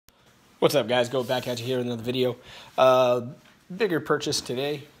What's up, guys? Go back at you here in another video. Bigger purchase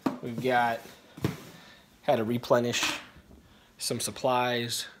today. We've had to replenish some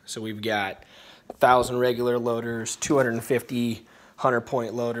supplies. So we've got 1,000 regular loaders, 250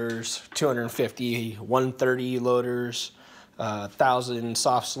 100-point loaders, 250 130 loaders, 1,000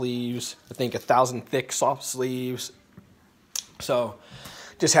 soft sleeves. I think 1,000 thick soft sleeves. So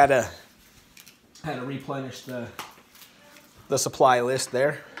just had to replenish the supply list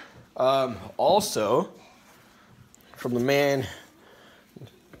there. Also, from the man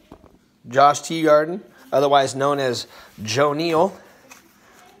Josh Teagarden, otherwise known as Joneal,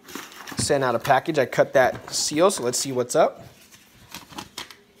 sent out a package. I cut that seal, so let's see what's up.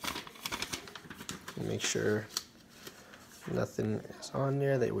 Make sure nothing is on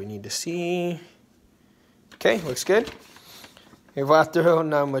there that we need to see. Okay, looks good.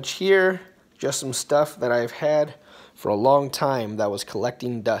 Not much here, just some stuff that I've had for a long time that was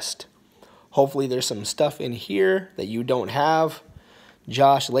collecting dust. Hopefully there's some stuff in here that you don't have.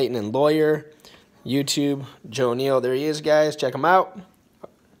 Josh, Layton, and Lawyer, YouTube, Joneal, there he is, guys. Check him out.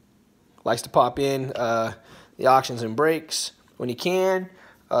 Likes to pop in the auctions and breaks when he can.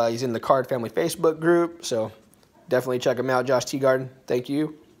 He's in the Card Family Facebook group, so definitely check him out. Josh Teagarden, thank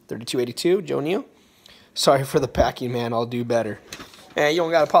you. 3282, Joneal. Sorry for the packing, man. I'll do better. And you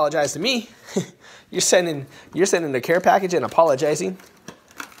don't gotta apologize to me. You're sending the care package and apologizing.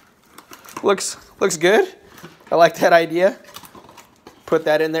 Looks good. I like that idea. Put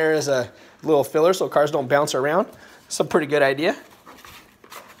that in there as a little filler so cars don't bounce around. It's a pretty good idea.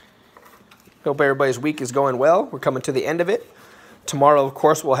 Hope everybody's week is going well. We're coming to the end of it. Tomorrow, of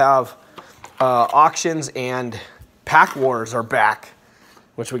course, we'll have auctions, and pack wars are back,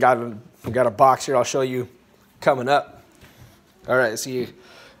 which we got a box here I'll show you coming up. All right, let's see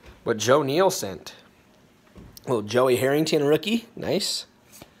what Joneal sent. A little Joey Harrington rookie, nice.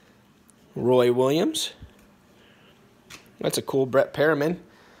 Roy Williams. That's a cool Brett Perriman.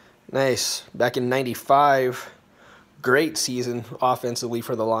 Nice. Back in '95, great season offensively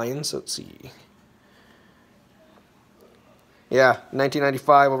for the Lions. Let's see. Yeah,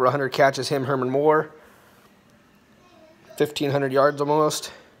 1995, over 100 catches, him, Herman Moore. 1,500 yards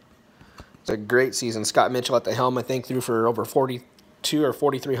almost. It's a great season. Scott Mitchell at the helm, I think, threw for over 42 or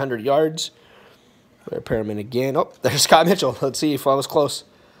 4,300 yards. Brett Perriman again. Oh, there's Scott Mitchell. Let's see if I was close.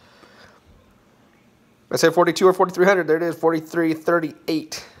 I said 42 or 4,300. There it is,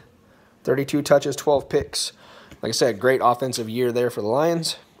 43-38. 32 touches, 12 picks. Like I said, great offensive year there for the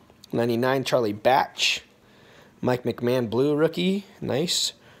Lions. 99, Charlie Batch. Mike McMahon, blue rookie.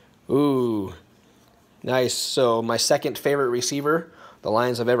 Nice. Ooh, nice. So my second favorite receiver the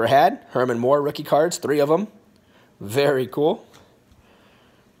Lions have ever had. Herman Moore rookie cards, 3 of them. Very cool.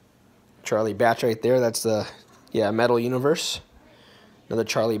 Charlie Batch right there. That's the, Metal Universe. Another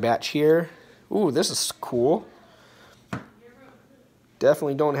Charlie Batch here. Ooh, this is cool.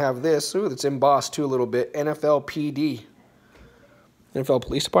 Definitely don't have this. Ooh, that's embossed too a little bit. NFL PD. NFL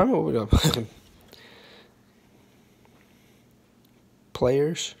Police Department? What we doing?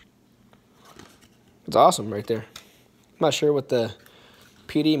 Players. It's awesome right there. I'm not sure what the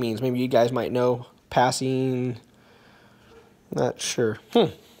PD means. Maybe you guys might know. Passing. Not sure.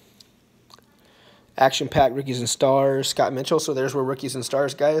 Action Pack Rookies and Stars. Scott Mitchell. So there's where Rookies and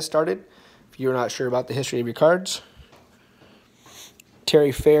Stars guys started. If you're not sure about the history of your cards.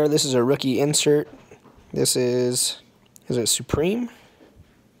 Terry Fair. This is a rookie insert. This is it Supreme?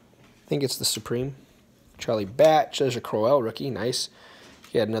 I think it's the Supreme. Charlie Batch. There's a Crowell rookie. Nice.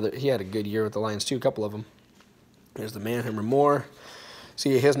 He had a good year with the Lions too. A couple of them. There's the man, Herman Moore.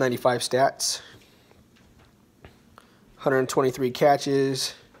 See his 95 stats. 123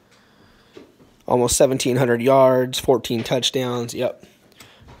 catches. Almost 1,700 yards. 14 touchdowns. Yep.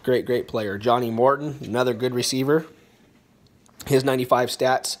 Great player. Johnny Morton, another good receiver. His 95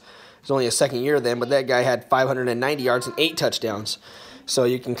 stats. It's only his second year then, but that guy had 590 yards and 8 touchdowns. So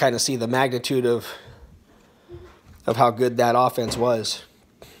you can kind of see the magnitude of how good that offense was.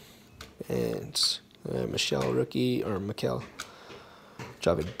 And Michelle rookie, or Mikel.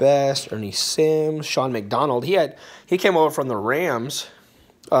 Javid Best, Ernie Sims, Sean McDonald. He came over from the Rams.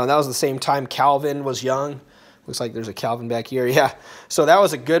 That was the same time Calvin was young. Looks like there's a Calvin back here. Yeah, so that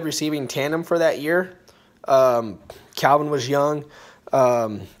was a good receiving tandem for that year. Calvin was young.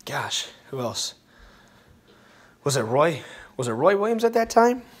 Gosh, who else? Was it Roy? Was it Roy Williams at that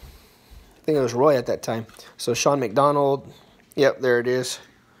time? I think it was Roy at that time. So Sean McDonald. Yep, there it is.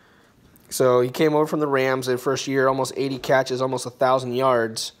 So he came over from the Rams in first year, almost 80 catches, almost 1,000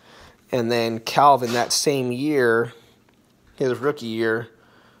 yards. And then Calvin that same year, his rookie year,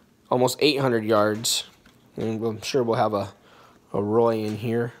 almost 800 yards. And I'm sure we'll have a Roy in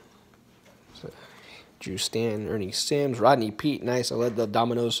here. Drew Stan, Ernie Sims, Rodney Pete, nice. I led the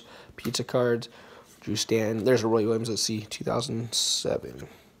Domino's pizza cards. Drew Stan, there's a Roy Williams, let's see, 2007.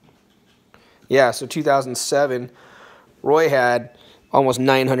 Yeah, so 2007, Roy had almost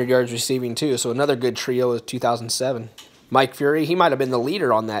 900 yards receiving too, so another good trio is 2007. Mike Fury, he might have been the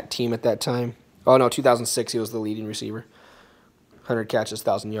leader on that team at that time. Oh no, 2006 he was the leading receiver. 100 catches,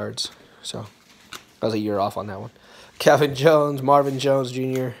 1,000 yards. So I was a year off on that one. Kevin Jones, Marvin Jones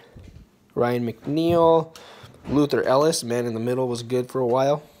Jr., Ryan McNeil, Luther Ellis, man in the middle, was good for a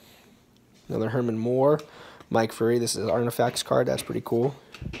while. Another Herman Moore, Mike Fury, this is Artifacts card, that's pretty cool.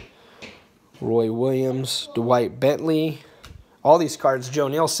 Roy Williams, Dwight Bentley. All these cards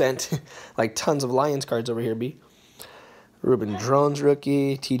Joneal sent, like tons of Lions cards over here, B. Ruben Drones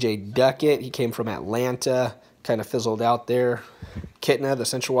rookie, TJ Duckett, he came from Atlanta, kind of fizzled out there. Kitna, the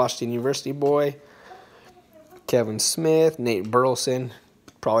Central Washington University boy. Kevin Smith, Nate Burleson,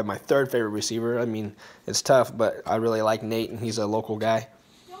 probably my third favorite receiver. I mean, it's tough, but I really like Nate, and he's a local guy.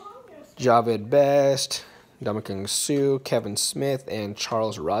 Javed Best, Ndamukong Suh, Kevin Smith, and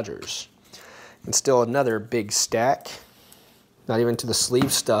Charles Rogers. And still another big stack. Not even to the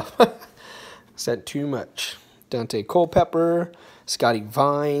sleeve stuff. Said too much. Dante Culpepper, Scotty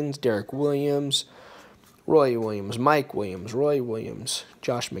Vines, Derek Williams, Roy Williams, Mike Williams, Roy Williams,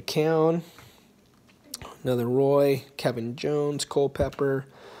 Josh McCown, another Roy, Kevin Jones, Culpepper,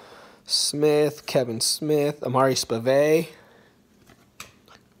 Smith, Kevin Smith, Amari Spivey.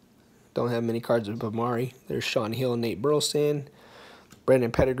 Don't have many cards of Amari. There's Sean Hill, Nate Burleson,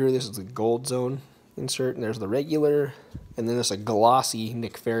 Brandon Pettigrew. This is the gold zone insert, and there's the regular, and then there's a glossy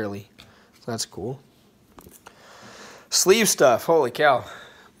Nick Fairley. So that's cool. Sleeve stuff, holy cow.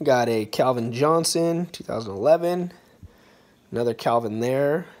 Got a Calvin Johnson, 2011. Another Calvin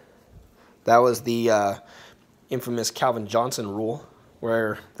there. That was the infamous Calvin Johnson rule,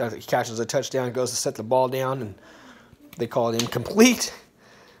 where he catches a touchdown, goes to set the ball down, and they call it incomplete.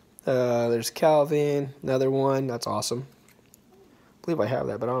 There's Calvin, another one. That's awesome. I believe I have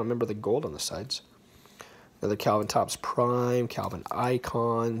that, but I don't remember the gold on the sides. Another Calvin Topps Prime, Calvin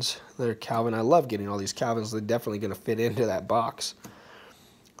Icons, another Calvin. I love getting all these Calvins. They're definitely going to fit into that box.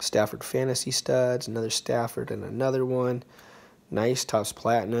 Stafford Fantasy Studs, another Stafford, and another one. Nice, Topps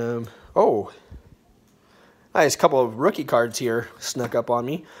Platinum. Oh, nice, couple of rookie cards here snuck up on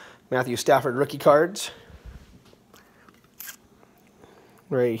me. Matthew Stafford rookie cards.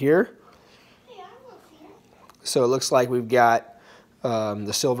 Right here. So it looks like we've got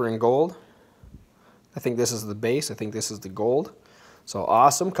the silver and gold. I think this is the base. I think this is the gold. So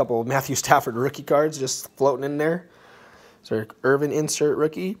awesome. Couple of Matthew Stafford rookie cards just floating in there. So Irvin insert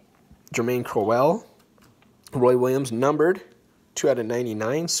rookie. Jermaine Crowell. Roy Williams numbered.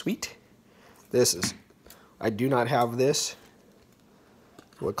 2/99. Sweet. This is, I do not have this.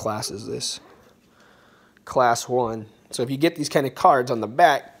 What class is this? Class 1. So if you get these kind of cards on the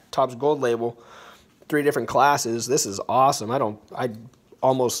back, Topps Gold label, 3 different classes, this is awesome. I'm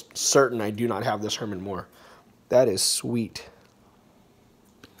almost certain I do not have this Herman Moore. That is sweet.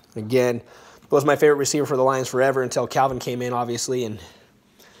 Again, was my favorite receiver for the Lions forever until Calvin came in, obviously,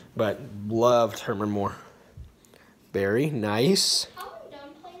 but loved Herman Moore. Very nice.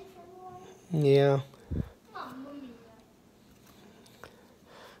 Yeah.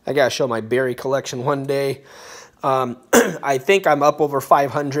 I gotta show my Barry collection one day. I think I'm up over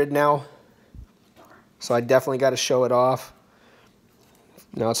 500 now, so I definitely got to show it off.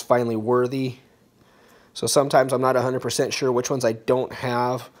 Now it's finally worthy. So sometimes I'm not 100% sure which ones I don't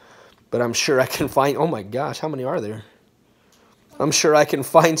have, but I'm sure I can find, oh my gosh, how many are there? I'm sure I can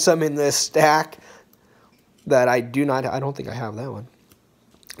find some in this stack that I do not, I don't think I have that one,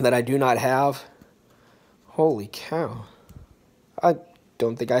 that I do not have. Holy cow. I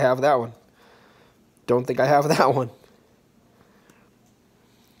don't think I have that one. Don't think I have that one.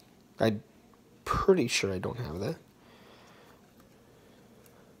 I'm pretty sure I don't have that.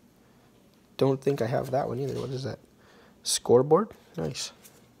 Don't think I have that one either. What is that? Scoreboard? Nice.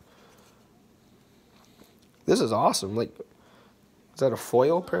 This is awesome. Like, is that a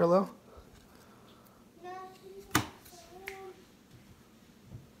foil parallel?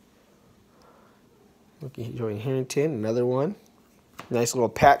 Okay, Joey Harrington, another one. Nice little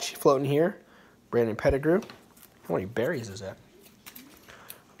patch floating here. Brandon Pettigrew. How many berries is that?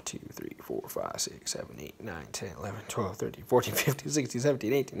 2, 3, 4, 5, 6, 7, 8, 9, 10, 11, 12, 13, 14, 15, 16,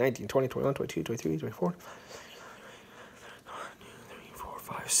 17, 18, 19, 20, 21, 22, 23, 24.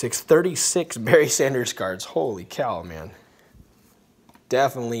 5, 6, 36 Barry Sanders cards. Holy cow, man.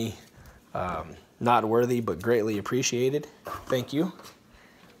 Definitely not worthy, but greatly appreciated. Thank you.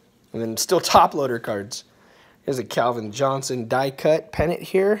 And then still top loader cards. Here's a Calvin Johnson die cut pennant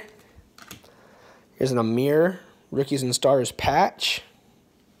here. Here's an Amir Rookies and Stars patch.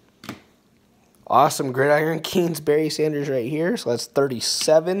 Awesome Gridiron Kings Barry Sanders right here. So that's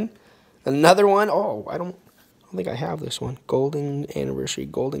 37. Another one. Oh, I don't think I have this one. Golden Anniversary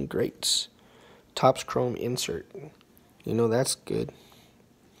Golden Greats. Topps Chrome insert. You know that's good.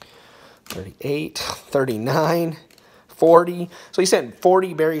 38, 39, 40. So he sent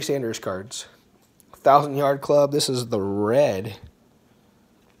 40 Barry Sanders cards. 1,000-yard club. This is the red.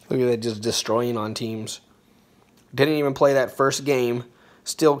 Look at that, just destroying on teams. Didn't even play that first game.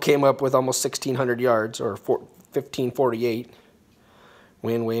 Still came up with almost 1,600 yards, or 1,548.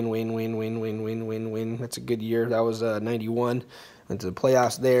 Win, win, win, win, win, win, win, win, win. That's a good year. That was 91. Went to the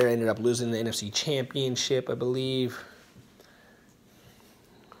playoffs there. Ended up losing the NFC Championship, I believe.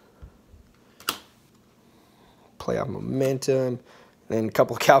 Playoff momentum. And a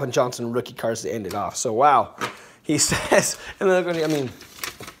couple of Calvin Johnson rookie cards to end it off. So, wow. He says, and then, I mean,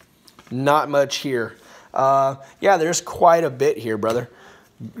 not much here. Yeah, there's quite a bit here, brother.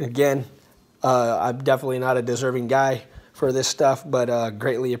 Again, I'm definitely not a deserving guy for this stuff, but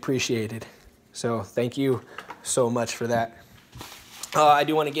greatly appreciated. So thank you so much for that. I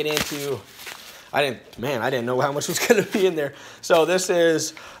do want to get into, I didn't know how much was going to be in there. So this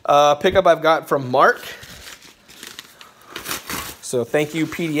is a pickup I've got from Mark. So thank you,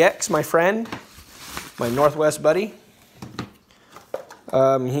 PDX, my friend, my Northwest buddy.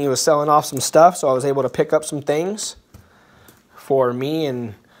 He was selling off some stuff, so I was able to pick up some things for me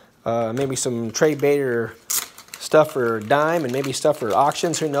and maybe some trade bait or stuff for dime and maybe stuff for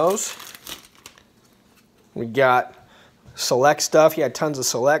auctions, who knows. We got select stuff. He had tons of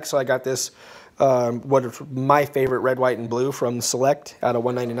select, so I got this, what is my favorite red, white, and blue from Select out of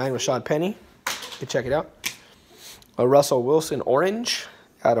 199 with Rashad Penny. You can check it out. A Russell Wilson orange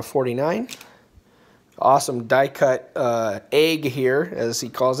out of 49. Awesome die cut egg here, as he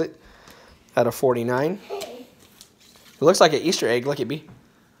calls it, out of 49. It looks like an Easter egg. Look at me.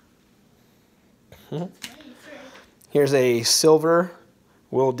 Here's a silver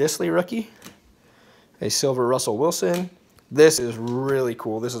Will Dissly rookie. A silver Russell Wilson. This is really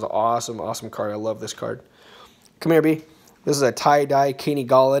cool. This is an awesome, awesome card. I love this card. Come here, B. This is a tie-dye Kenny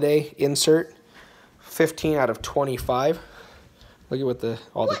Galladay insert. 15 out of 25. Look at what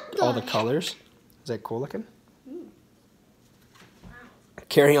all the colors. Is that cool looking?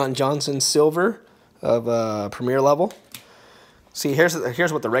 Kerryon Johnson silver of Premier level. See, here's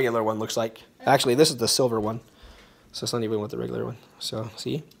what the regular one looks like. Actually, this is the silver one, so it's not even with the regular one. So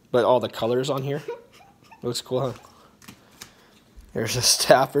see, but all the colors on here looks cool, huh? There's a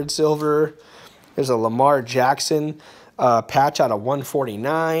Stafford silver. There's a Lamar Jackson patch out of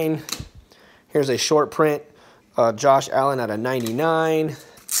 149. Here's a short print Josh Allen out of 99.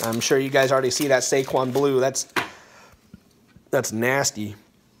 I'm sure you guys already see that Saquon blue. That's nasty.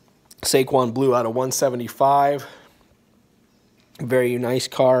 Saquon blue out of 175. Very nice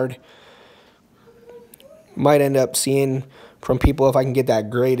card. Might end up seeing from people if I can get that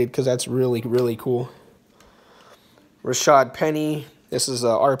graded, because that's really, really cool. Rashad Penny. This is a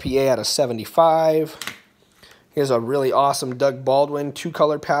RPA out of 75. Here's a really awesome Doug Baldwin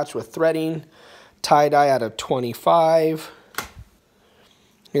 2-color patch with threading. Tie-dye out of 25.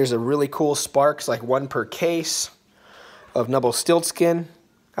 Here's a really cool Sparks, like 1 per case, of Nubble-Stiltskin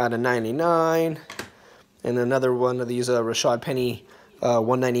out of 99. And another one of these Rashad Penny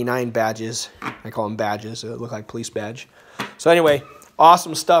 199 badges. I call them badges. They look like police badge. So anyway,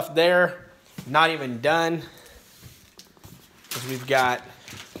 awesome stuff there. Not even done. Because we've got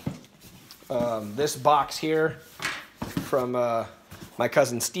this box here from my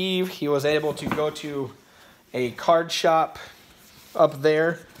cousin Steve. He was able to go to a card shop up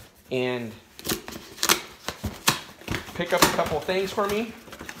there and pick up a couple things for me,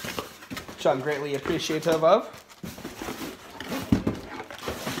 which I'm greatly appreciative of.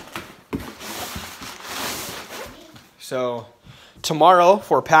 So tomorrow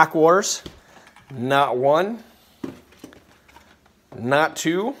for Pack Wars, not 1, not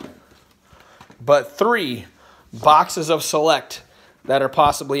 2, but 3 boxes of Select that are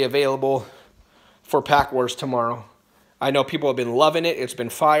possibly available for Pack Wars tomorrow. I know people have been loving it. It's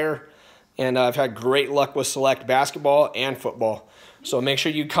been fire. And I've had great luck with Select basketball and football. So make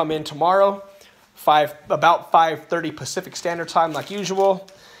sure you come in tomorrow, about 5:30 Pacific Standard Time like usual.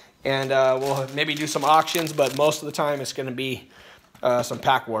 And we'll maybe do some auctions, but most of the time it's going to be some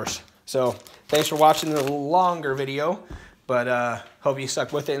Pack Wars. So thanks for watching the longer video. But hope you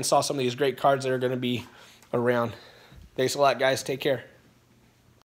stuck with it and saw some of these great cards that are going to be around. Thanks a lot, guys. Take care.